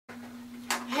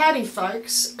Howdy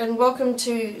folks, and welcome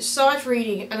to Sight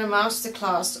Reading and a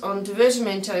Masterclass on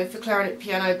Divertimento for Clarinet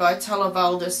Piano by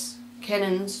Talivaldis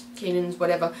Kenins,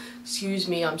 whatever. Excuse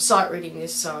me, I'm sight reading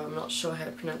this, so I'm not sure how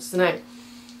to pronounce the name.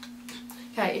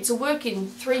 Okay, it's a work in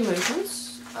three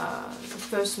movements. The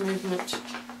first movement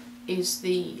is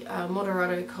the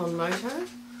Moderato con moto,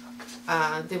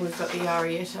 then we've got the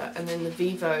Arietta, and then the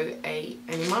Vivo e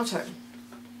Animato.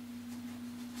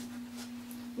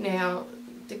 Now,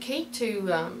 the key to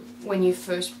when you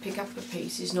first pick up a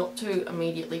piece is not to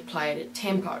immediately play it at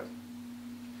tempo,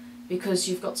 because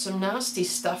you've got some nasty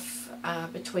stuff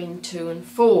between 2 and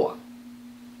 4.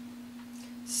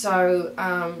 So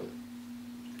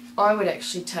I would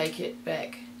actually take it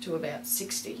back to about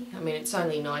 60. I mean, it's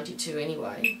only 92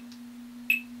 anyway,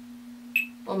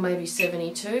 or maybe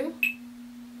 72.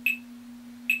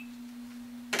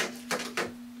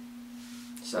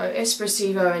 So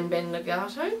espressivo and ben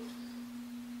legato.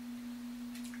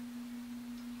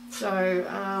 So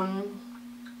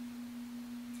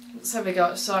let's have a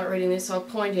go at sight reading this. I'll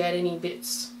point out any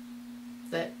bits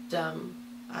that are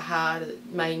hard,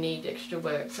 that may need extra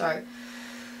work. So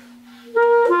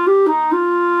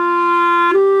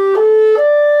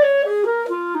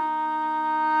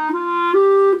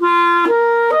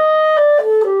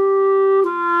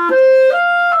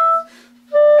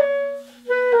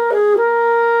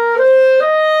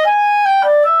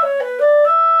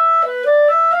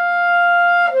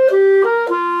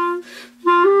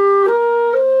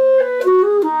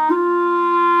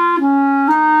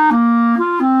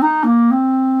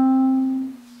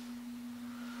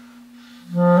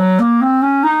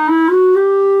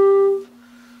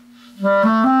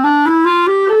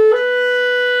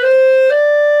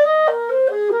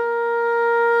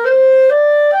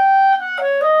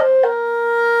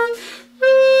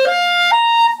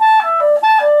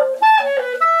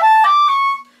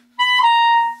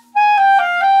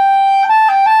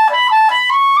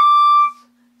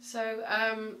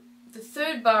the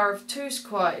third bar of 2 is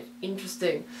quite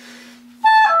interesting,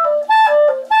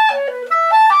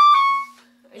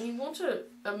 and you want to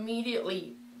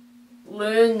immediately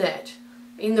learn that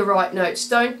in the right notes.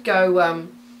 Don't go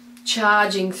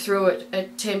charging through it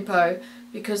at tempo,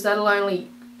 because that'll only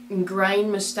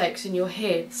ingrain mistakes in your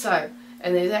head. So,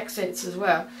 and there's accents as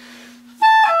well.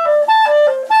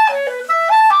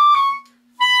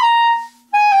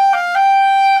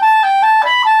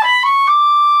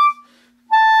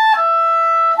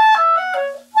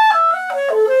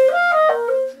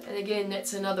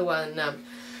 That's another one.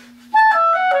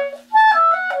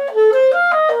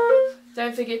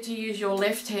 Don't forget to use your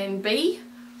left hand B.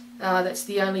 That's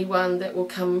the only one that will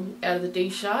come out of the D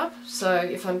sharp. So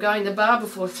if I'm going the bar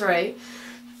before 3,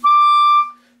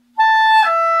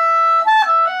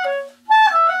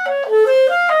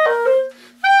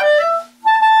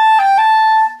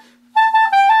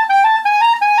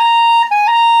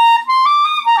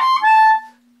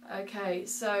 okay,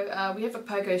 so we have a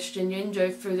poco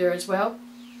stringendo through there as well.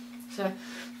 So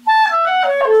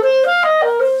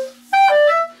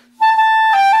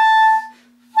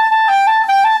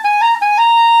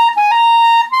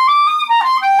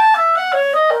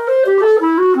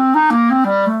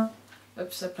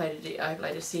oops, I played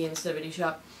a C instead of a D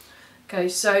sharp. Okay,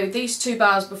 so these 2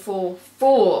 bars before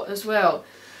 4 as well.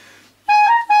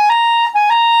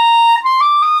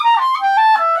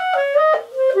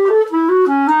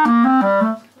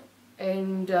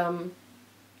 And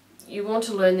you want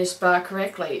to learn this bar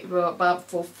correctly, bar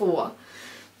before 4.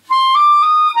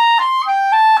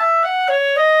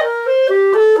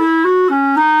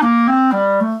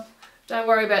 Don't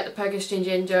worry about the poco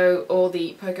stringendo or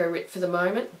the poco rit for the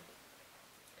moment.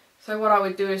 So what I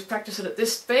would do is practice it at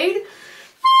this speed.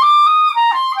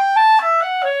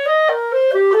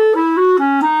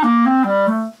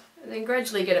 And then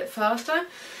gradually get it faster.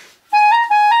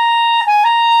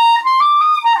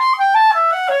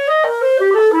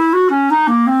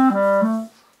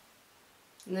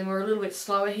 And then we're a little bit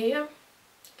slower here.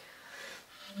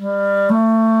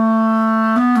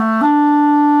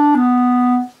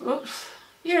 Oops,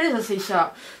 here it is a C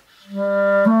sharp.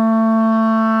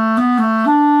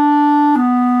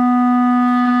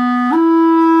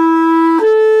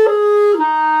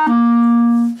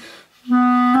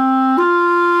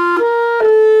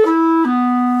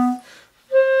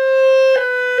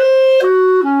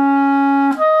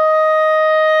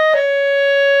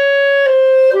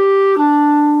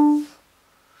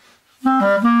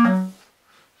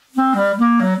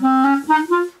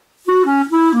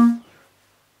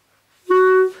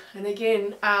 And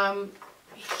again,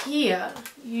 here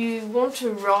you want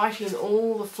to write in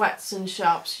all the flats and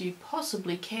sharps you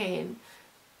possibly can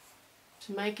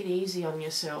to make it easy on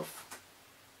yourself.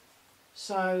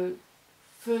 So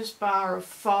first bar of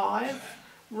 5,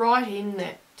 right in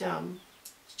that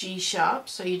G sharp,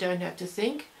 so you don't have to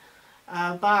think.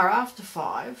 Bar after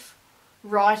 5,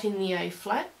 right in the A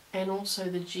flat and also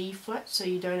the G flat, so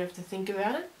you don't have to think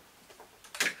about it.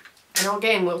 And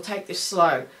again, we'll take this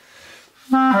slow.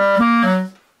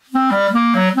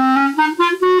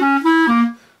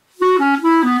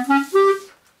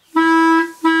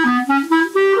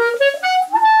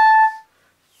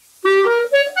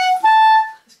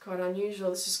 It's quite unusual.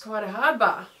 This is quite a hard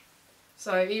bar,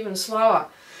 so even slower.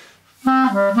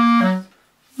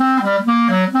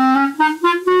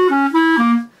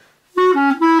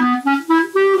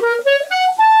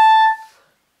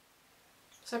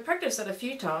 So practice that a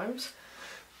few times.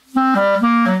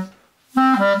 And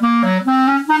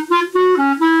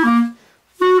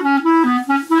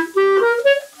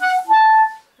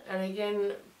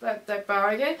again, that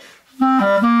bar again.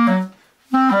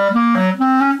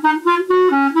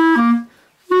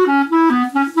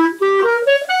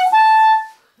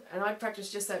 And I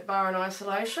practice just that bar in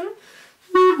isolation.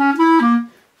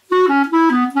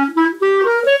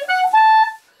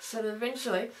 So that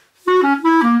eventually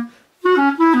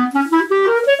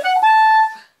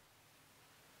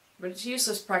but it's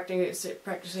useless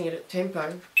practicing it at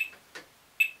tempo.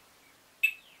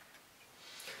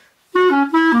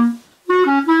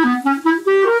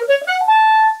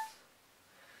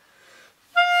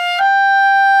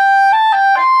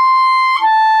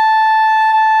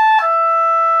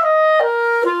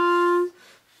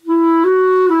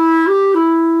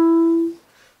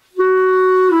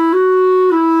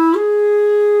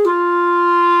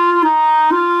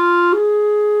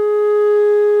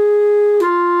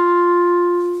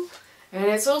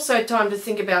 It's also time to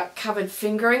think about covered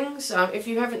fingerings. If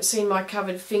you haven't seen my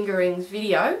covered fingerings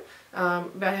video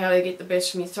about how to get the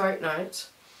best from your throat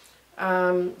notes,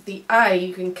 the A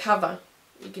you can cover.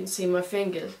 You can see my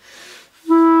fingers.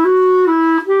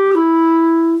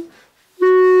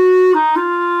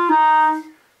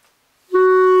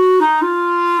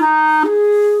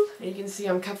 And you can see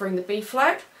I'm covering the B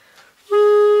flat.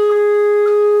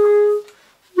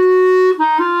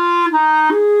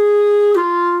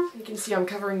 You can see I'm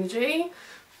covering the G.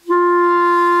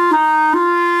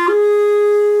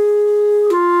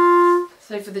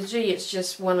 So for the G it's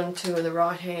just 1 and 2 of the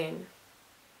right hand.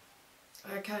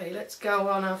 Okay, let's go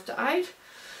on after 8.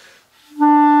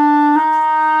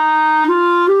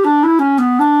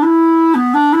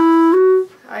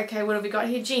 Okay, what have we got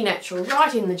here? G natural,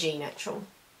 right in the G natural.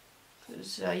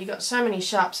 Because you've got so many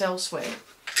sharps elsewhere.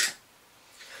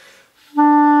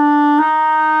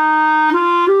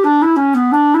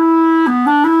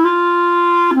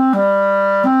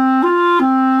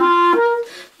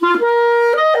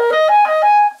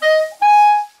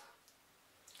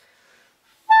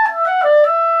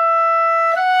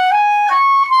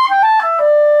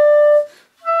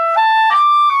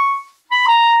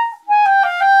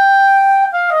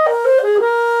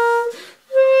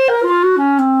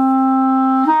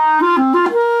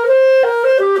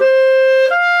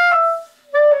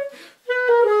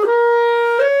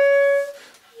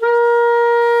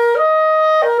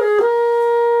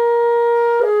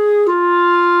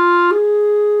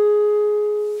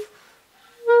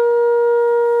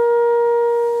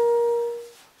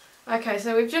 Okay,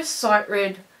 so we've just sight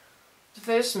read the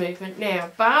first movement. Now,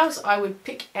 bars I would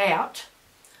pick out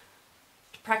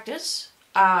to practice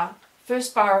are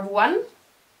first bar of 1,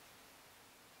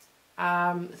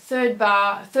 third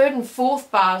and fourth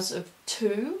bars of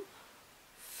 2,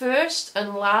 first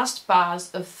and last bars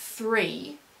of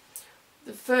 3,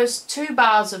 the first 2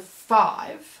 bars of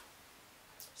 5,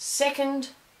 second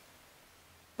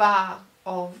bar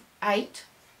of 8,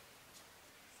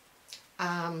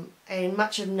 and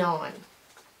much of 9.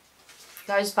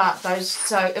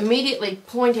 So immediately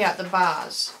point out the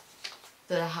bars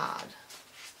that are hard,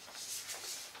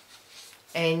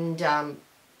 and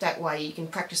that way you can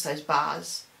practice those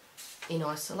bars in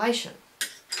isolation.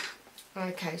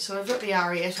 Okay, so I've got the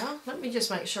arietta. Let me just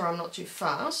make sure I'm not too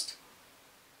fast.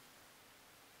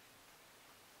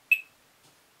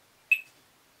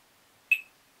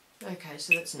 Okay,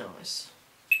 so that's nice.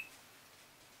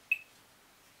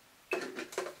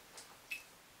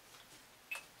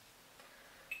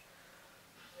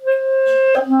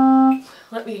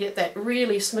 Let me get that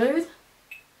really smooth.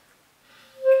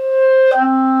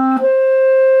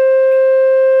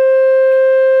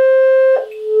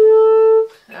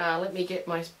 Let me get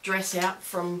my dress out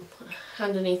from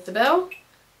underneath the bell.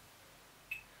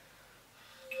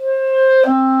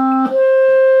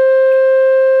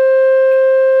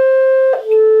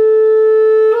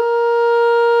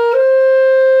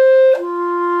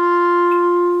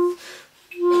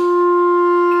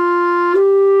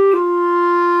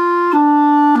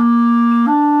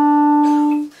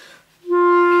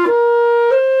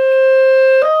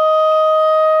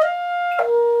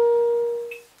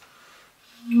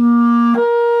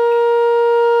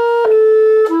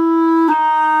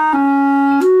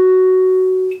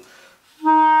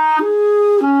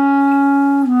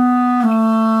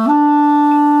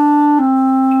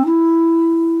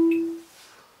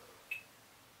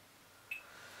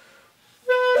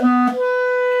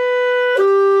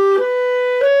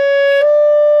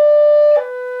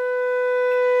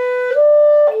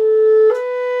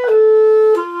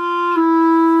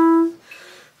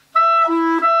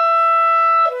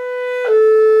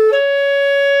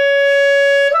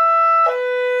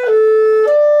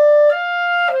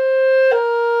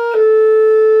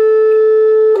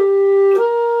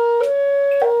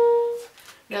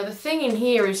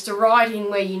 right in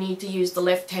where you need to use the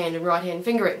left hand and right hand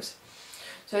fingerings.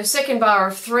 So second bar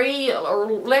of 3,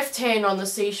 left hand on the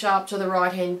C sharp to the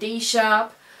right hand D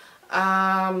sharp.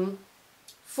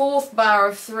 Fourth bar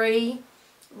of 3,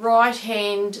 right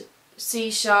hand C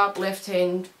sharp, left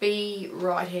hand B,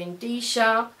 right hand D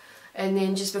sharp, and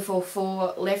then just before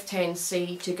 4, left hand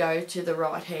C to go to the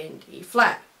right hand E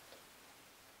flat.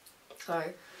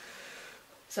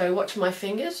 So watch my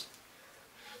fingers.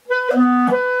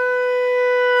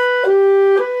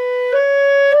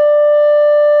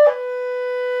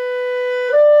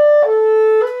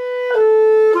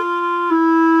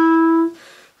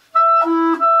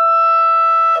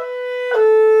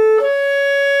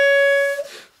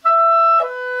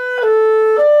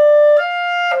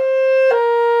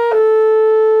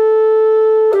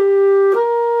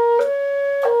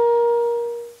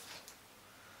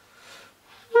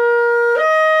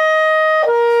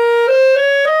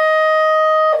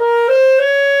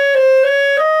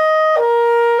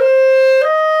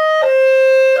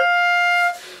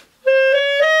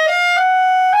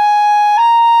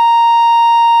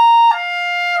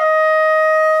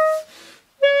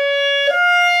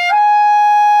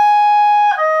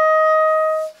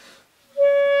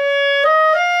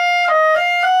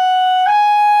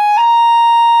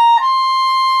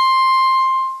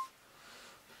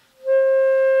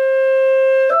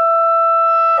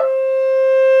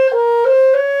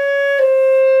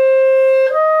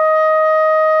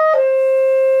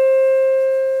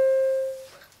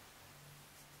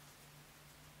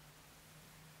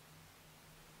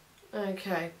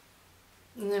 Okay,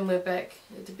 and then we're back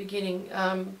at the beginning.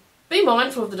 Be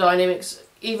mindful of the dynamics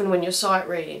even when you're sight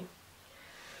reading.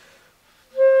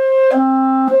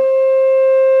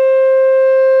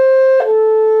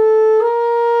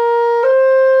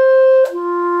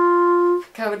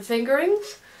 Covered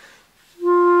fingerings.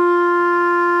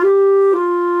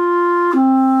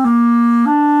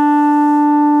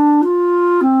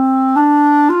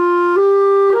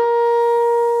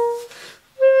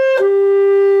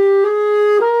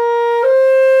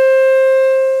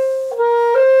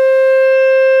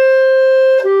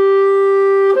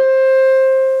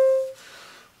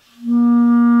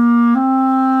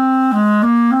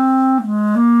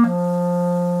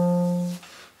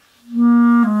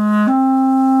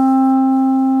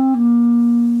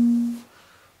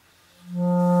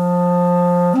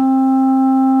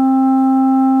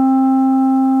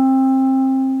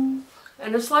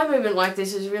 And a slow movement like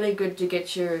this is really good to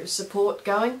get your support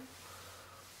going.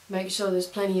 Make sure there's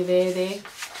plenty of air there.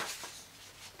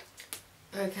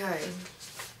 Okay.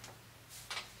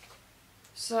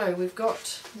 So we've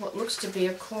got what looks to be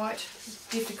a quite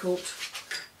difficult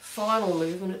final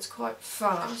movement. It's quite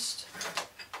fast.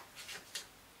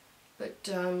 But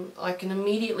I can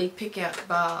immediately pick out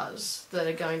bars that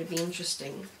are going to be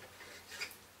interesting.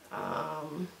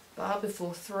 Bar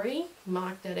before 3,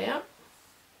 mark that out.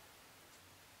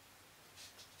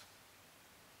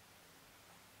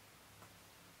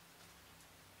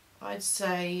 I'd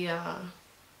say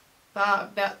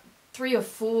about 3 or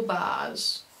 4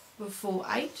 bars before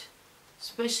 8,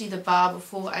 especially the bar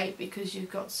before 8 because you've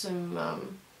got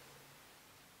some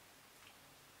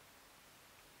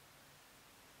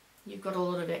you've got a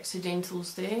lot of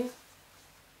accidentals there.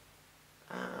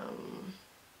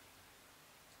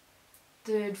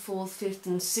 3rd, 4th, 5th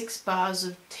and 6th bars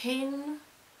of 10.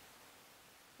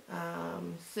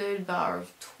 3rd bar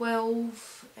of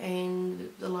 12 and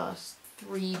the last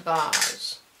 3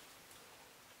 bars.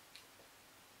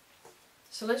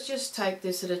 So let's just take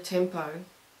this at a tempo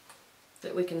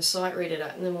that we can sight read it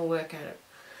at, and then we'll work at it.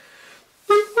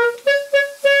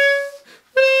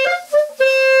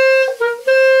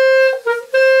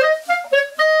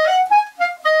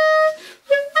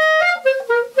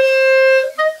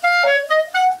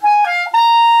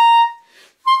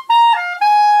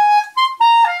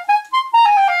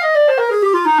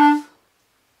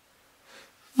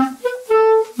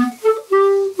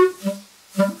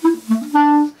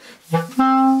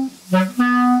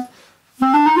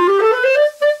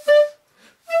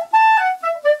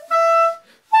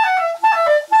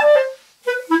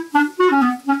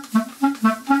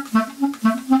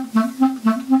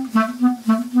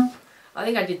 I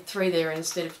think I did 3 there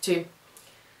instead of 2.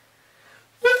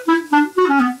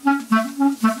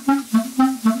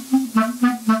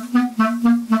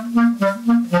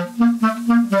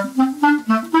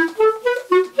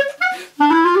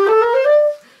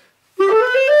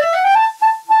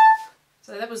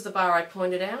 So that was the bar I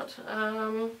pointed out.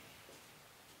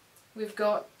 We've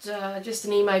got just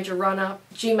an E major run up,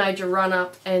 G major run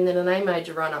up, and then an A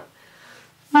major run up.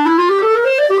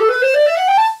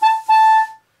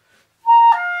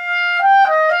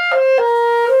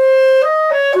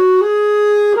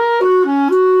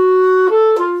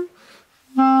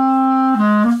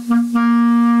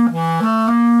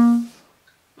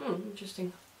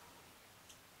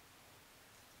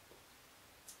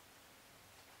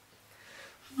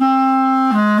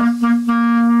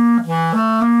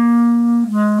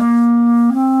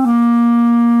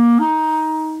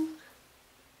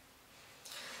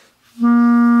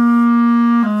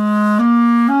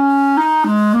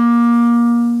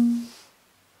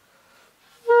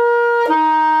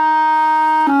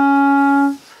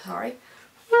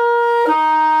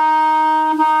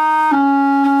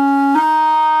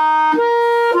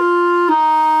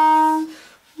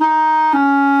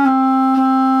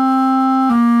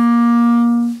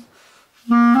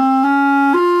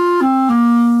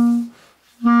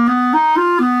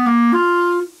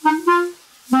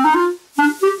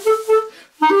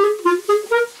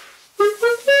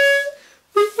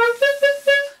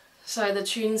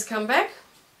 Kenins come back.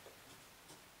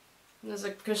 There's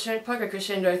a poker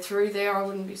crescendo through there. I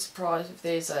wouldn't be surprised if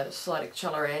there's a slight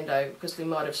accelerando because we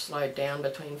might have slowed down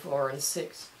between 4 and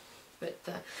 6. But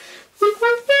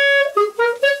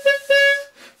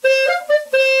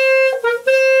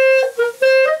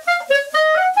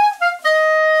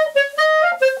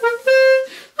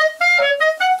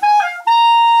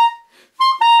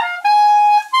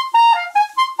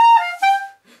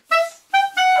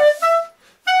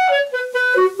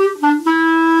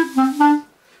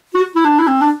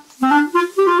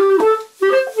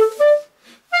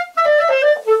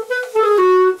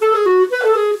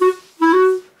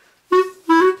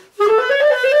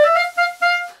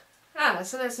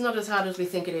so that's not as hard as we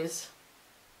think it is,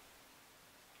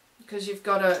 because you've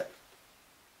got a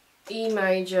E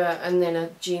major and then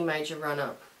a G major run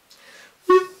up.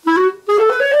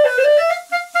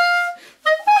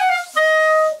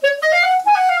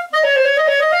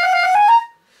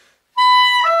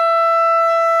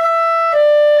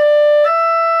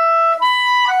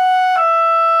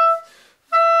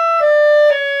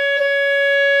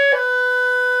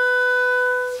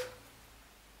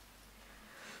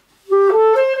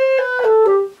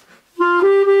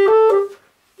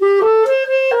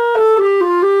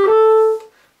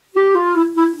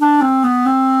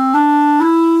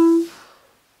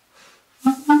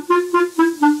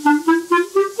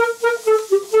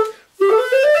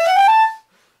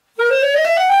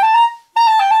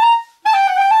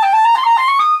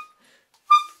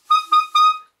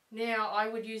 I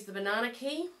would use the banana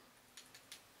key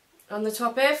on the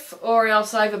top F, or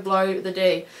else overblow the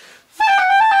D.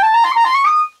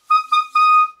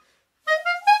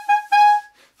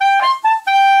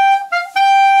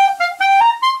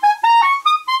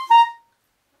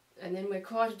 And then we're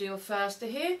quite a deal faster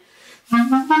here.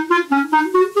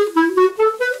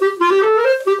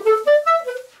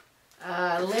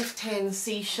 Left hand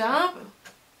C sharp,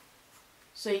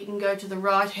 so you can go to the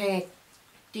right hand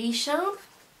D sharp.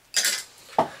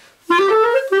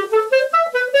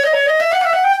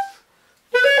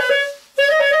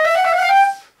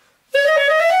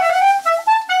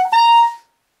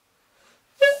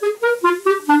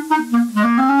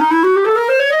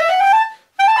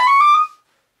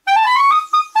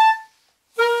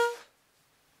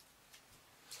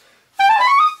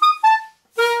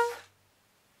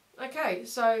 Okay,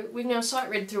 so we've now sight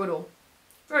read through it all.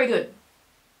 Very good.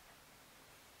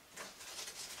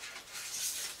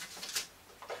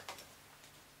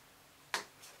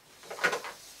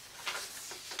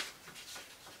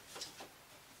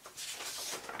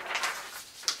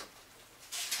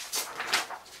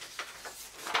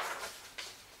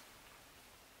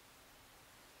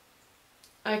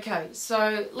 Okay,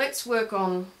 so let's work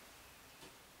on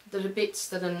the bits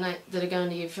that are going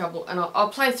to give trouble, and I'll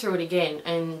play through it again,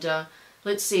 and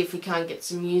let's see if we can't get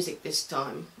some music this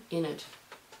time in it.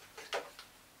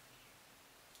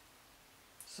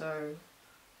 So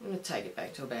I'm going to take it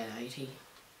back to about 80.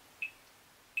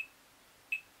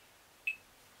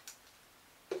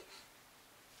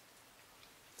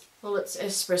 Well, it's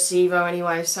espressivo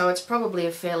anyway, so it's probably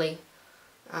a fairly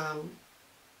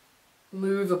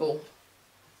movable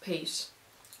piece.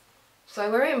 So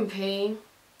we're MP.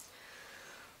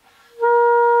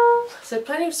 So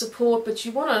plenty of support, but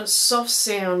you want a soft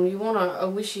sound, you want a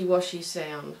wishy-washy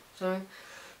sound. So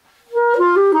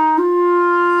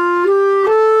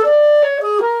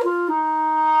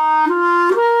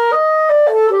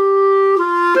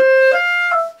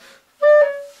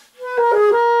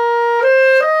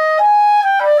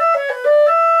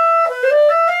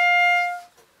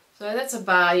that's a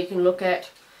bar you can look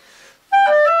at.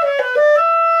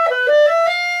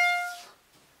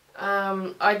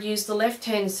 I'd use the left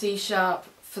hand C sharp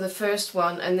for the first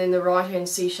one and then the right hand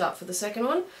C sharp for the second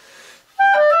one.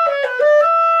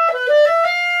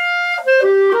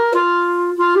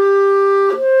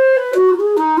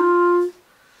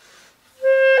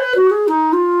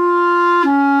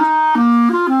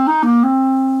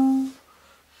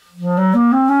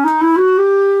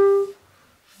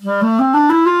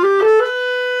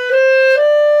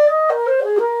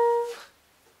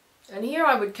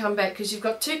 I would come back, because you've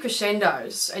got two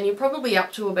crescendos and you're probably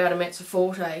up to about a mezzo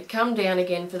forte. Come down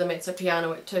again for the mezzo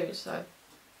piano at 2. So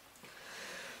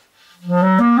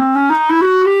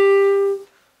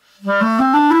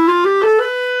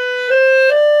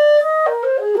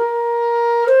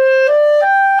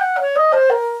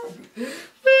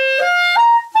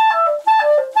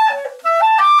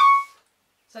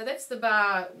that's the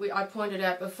bar I pointed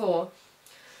out before.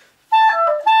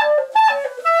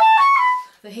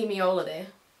 The hemiola there.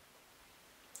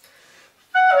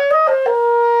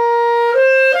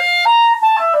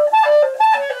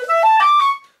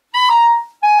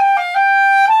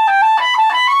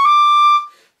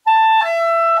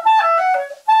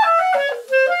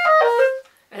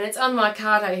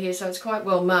 unmarcato here, so it's quite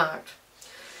well marked.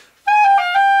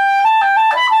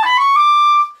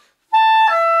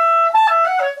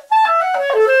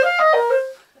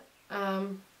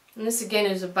 And this again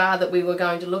is a bar that we were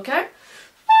going to look at.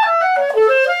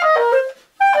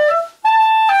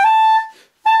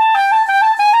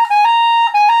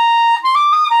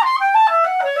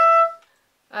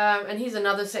 And here's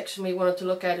another section we wanted to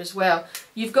look at as well.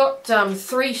 You've got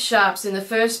 3 sharps in the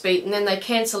first beat, and then they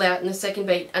cancel out in the second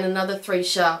beat, and another 3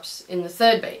 sharps in the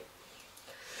third beat.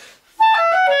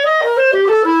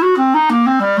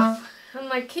 And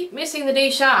they keep missing the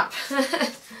D sharp.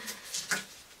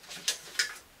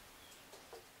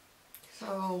 So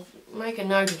I'll make a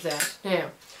note of that.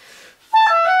 Now,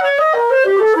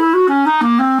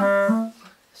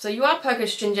 so you are poco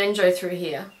stringendo through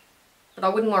here, but I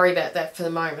wouldn't worry about that for the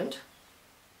moment.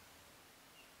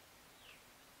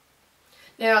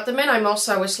 Now at the meno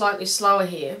mosso we're slightly slower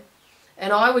here,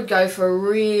 and I would go for a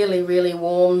really, really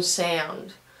warm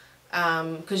sound,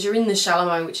 because you're in the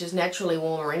shallow, which is naturally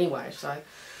warmer anyway. So,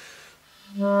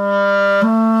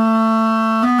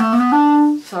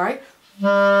 sorry.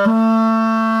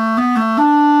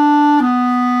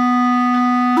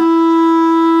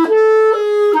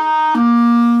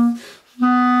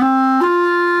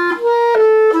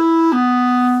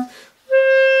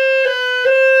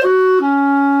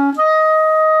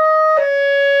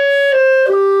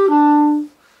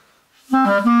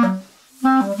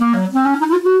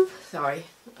 Sorry.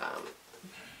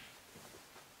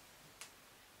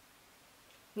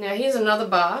 Now here's another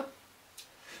bar.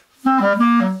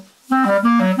 And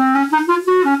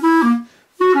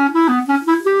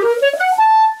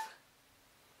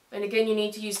again you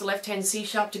need to use the left hand C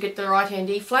sharp to get the right hand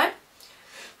E flat.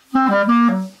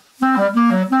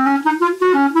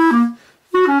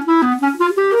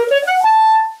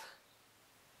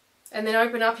 And then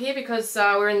open up here because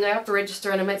we're in the upper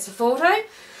register and a mezzo forte.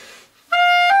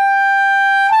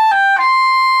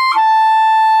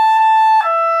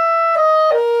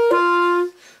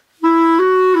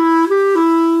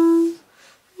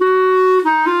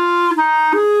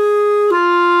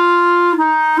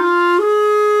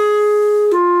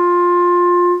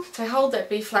 So hold that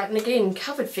B flat, and again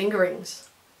covered fingerings.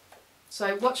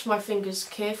 So watch my fingers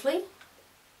carefully,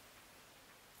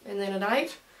 and then at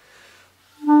 8.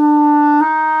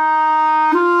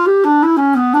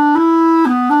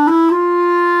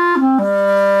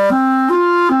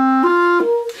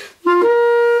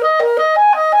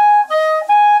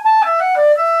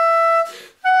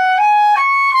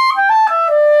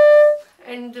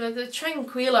 And the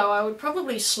tranquillo I would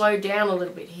probably slow down a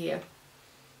little bit here.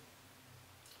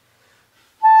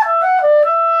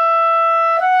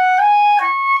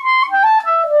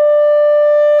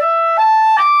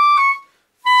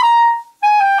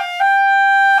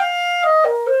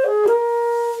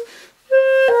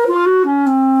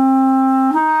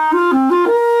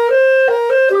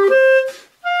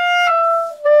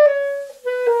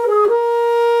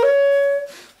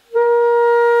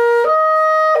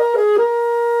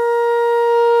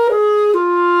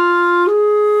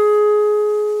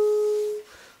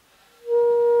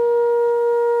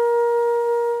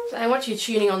 Once you're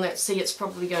tuning on that C, it's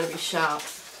probably going to be sharp.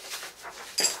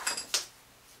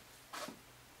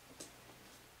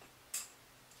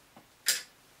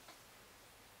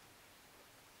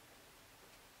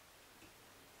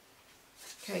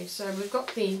 Okay, so we've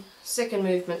got the second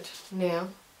movement now.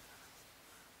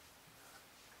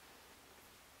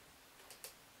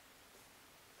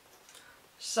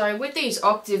 So with these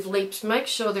octave leaps, make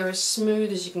sure they're as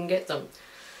smooth as you can get them.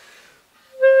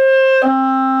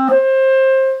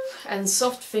 And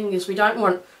soft fingers, we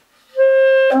want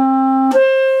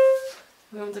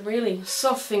the really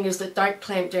soft fingers that don't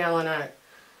clamp down on a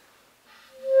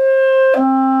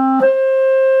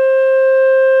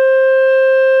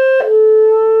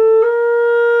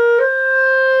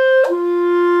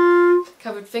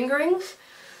covered fingerings.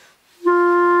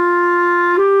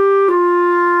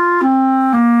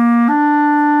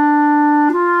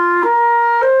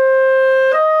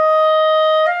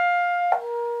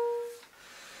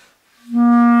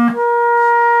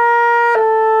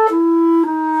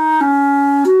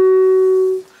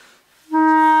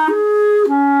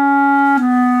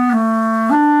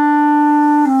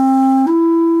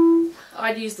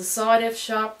 Use the side F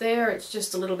sharp there, it's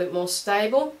just a little bit more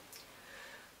stable.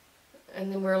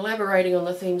 And then we're elaborating on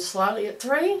the theme slightly at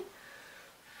 3.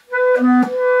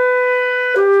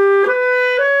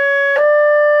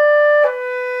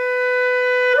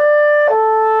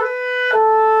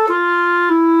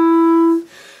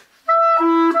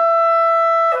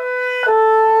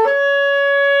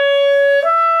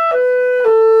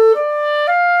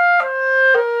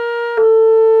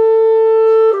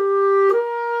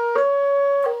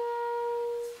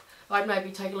 I'd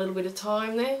maybe take a little bit of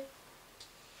time there.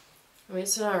 I mean,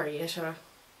 it's an arietta.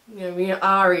 You know,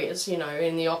 arias, you know,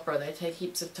 in the opera they take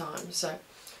heaps of time. So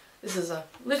this is a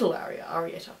little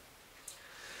arietta.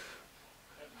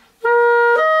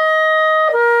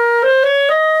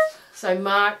 So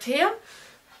marked here.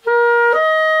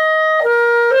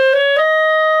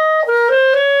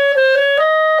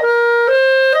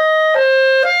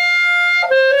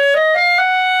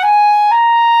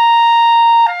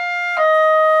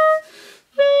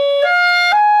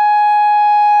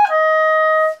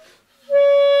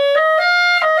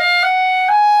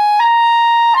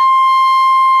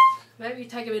 Maybe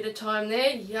take a bit of time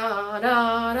there.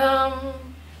 Ya-da-dum.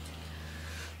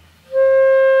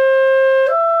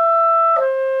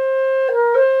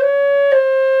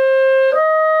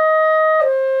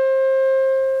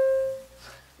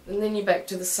 And then you're back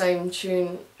to the same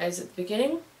tune as at the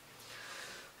beginning.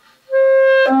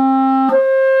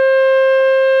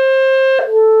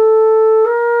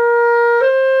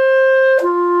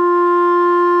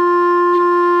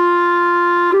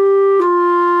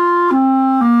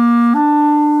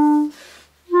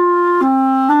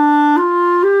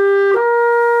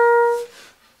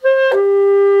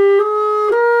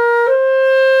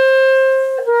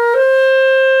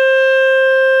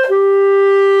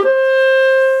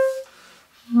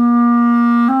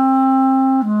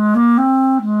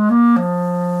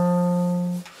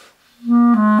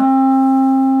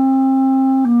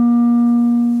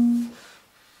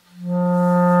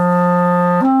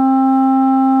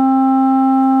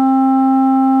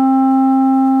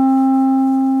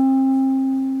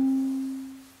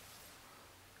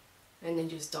 And then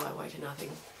just die away to nothing.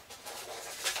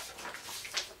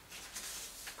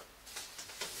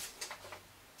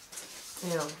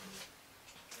 Now,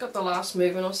 got the last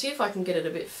movement. I'll see if I can get it a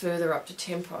bit further up to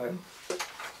tempo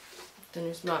than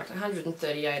is marked.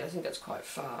 138, I think that's quite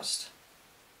fast.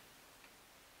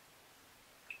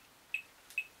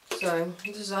 So,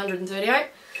 this is 138.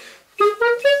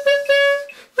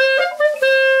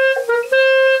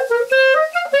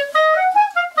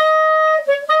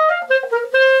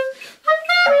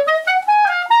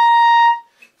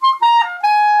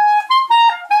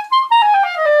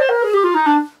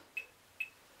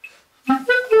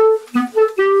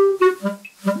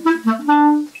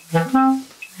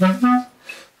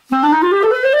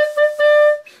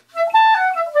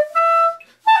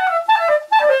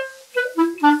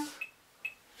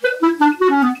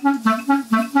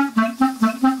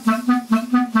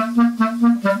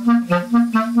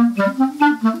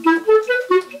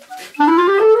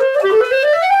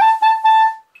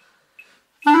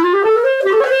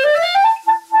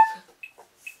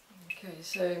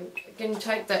 So again,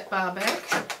 take that bar back.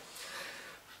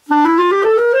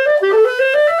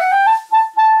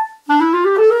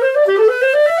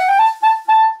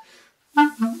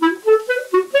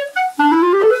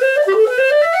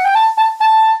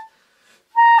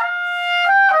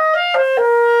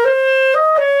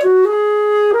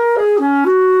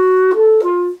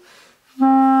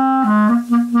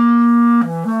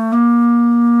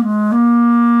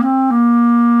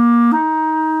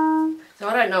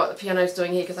 I don't know what the piano's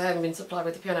doing here because I haven't been supplied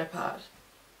with the piano part.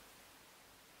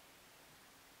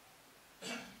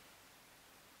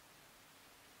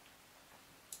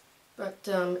 But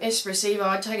espressivo,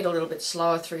 I'd take it a little bit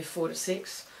slower through 4 to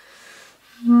 6.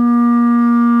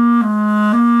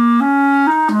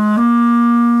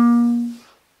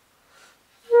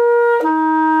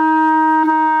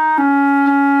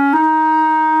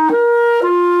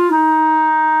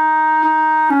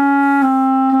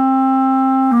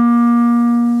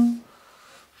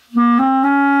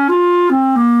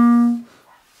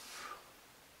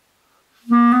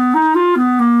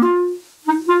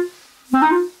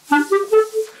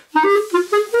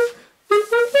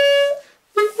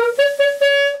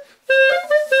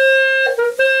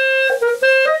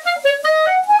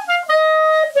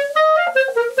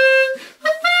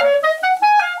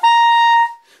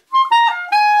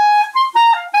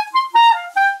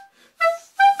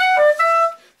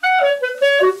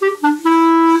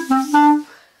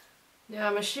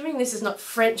 I'm assuming this is not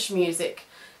French music,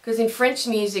 because in French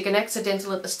music an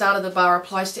accidental at the start of the bar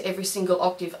applies to every single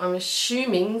octave. I'm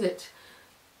assuming that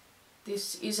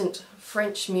this isn't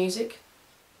French music,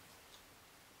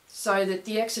 so that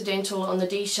the accidental on the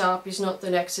D sharp is not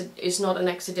an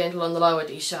accidental on the lower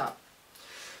D sharp.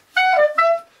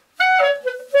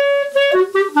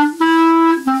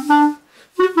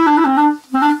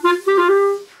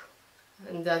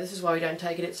 And this is why we don't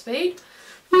take it at speed.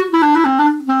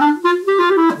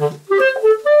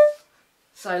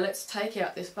 So let's take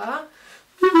out this bar.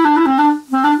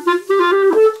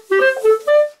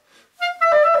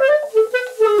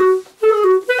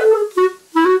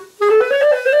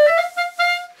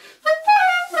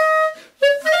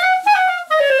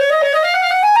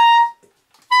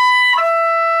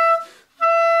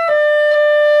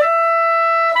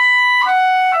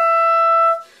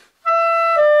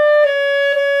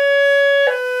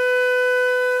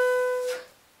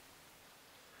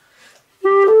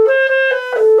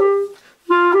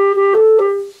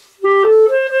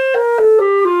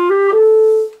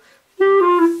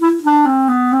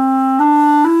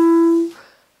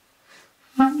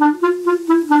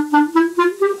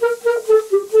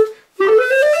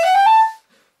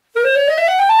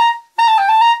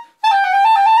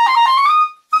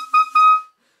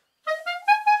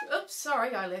 Oops,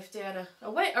 sorry, I left out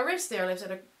a rest there. I left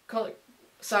out a colic.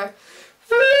 So.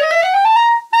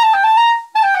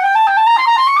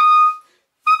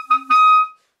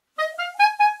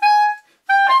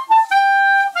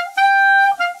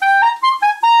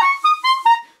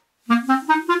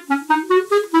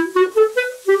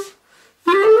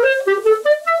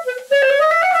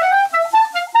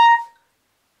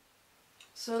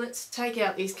 So let's take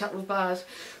out these couple of bars.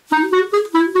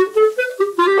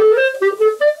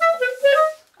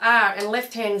 Ah, and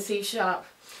left hand C sharp.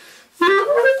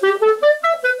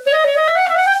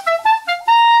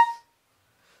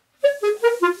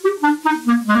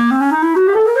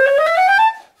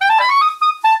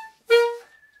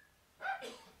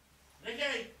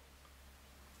 Okay.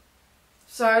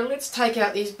 So let's take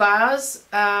out these bars.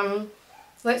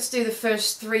 Let's do the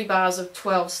first 3 bars of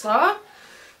 12 slower.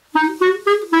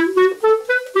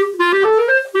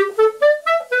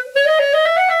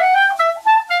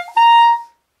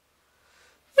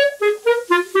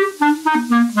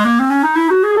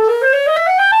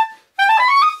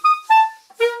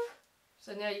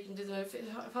 So now you can do them a bit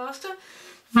faster.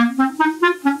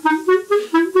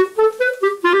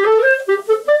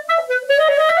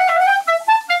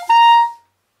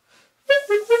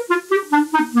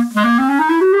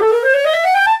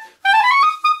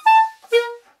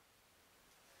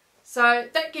 So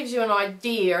that gives you an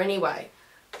idea anyway.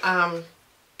 I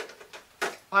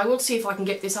will see if I can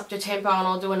get this up to tempo and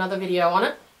I'll do another video on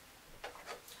it.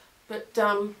 But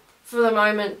for the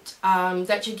moment,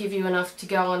 that should give you enough to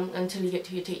go on until you get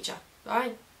to your teacher.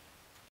 Bye.